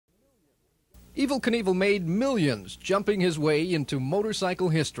Evel Knievel made millions jumping his way into motorcycle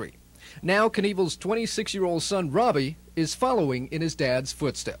history. Now Knievel's 26-year-old son, Robbie, is following in his dad's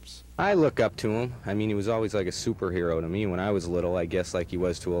footsteps. I look up to him. I mean, he was always like a superhero to me when I was little, I guess like he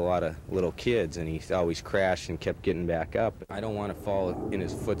was to a lot of little kids, and he always crashed and kept getting back up. I don't want to follow in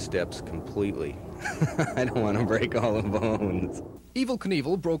his footsteps completely. I don't want to break all the bones. Evel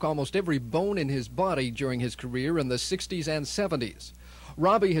Knievel broke almost every bone in his body during his career in the 60s and 70s.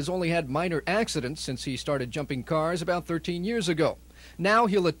 Robbie has only had minor accidents since he started jumping cars about 13 years ago. Now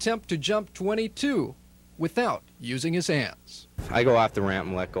he'll attempt to jump 22 without using his hands. I go off the ramp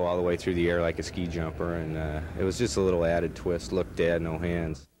and let go all the way through the air like a ski jumper, and it was just a little added twist. Look, Dad, no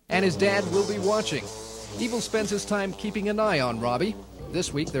hands. And his dad will be watching. Evel spends his time keeping an eye on Robbie.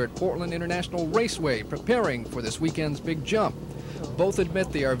 This week they're at Portland International Raceway preparing for this weekend's big jump. Both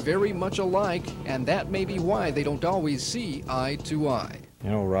admit they are very much alike, and that may be why they don't always see eye to eye. You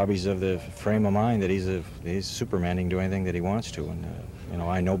know, Robbie's of the frame of mind that he's Superman. He can do anything that he wants to, and you know,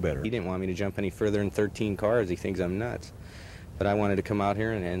 I know better. He didn't want me to jump any further than 13 cars. He thinks I'm nuts. But I wanted to come out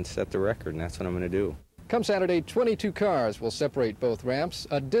here and set the record, and that's what I'm going to do. Come Saturday, 22 cars will separate both ramps,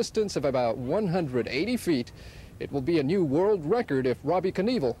 a distance of about 180 feet. It will be a new world record if Robbie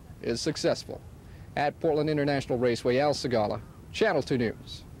Knievel is successful. At Portland International Raceway, Al Segala, Channel 2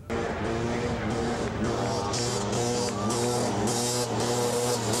 News.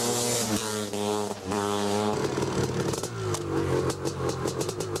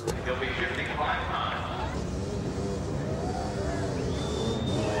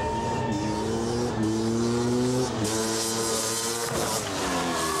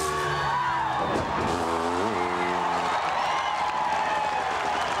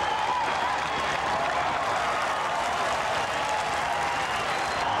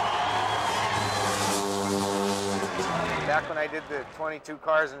 Back when I did the 22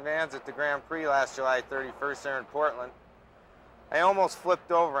 cars and vans at the Grand Prix last July 31st there in Portland, I almost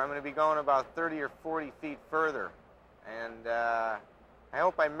flipped over. I'm going to be going about 30 or 40 feet further. And I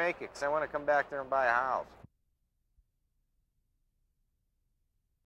hope I make it, because I want to come back there and buy a house.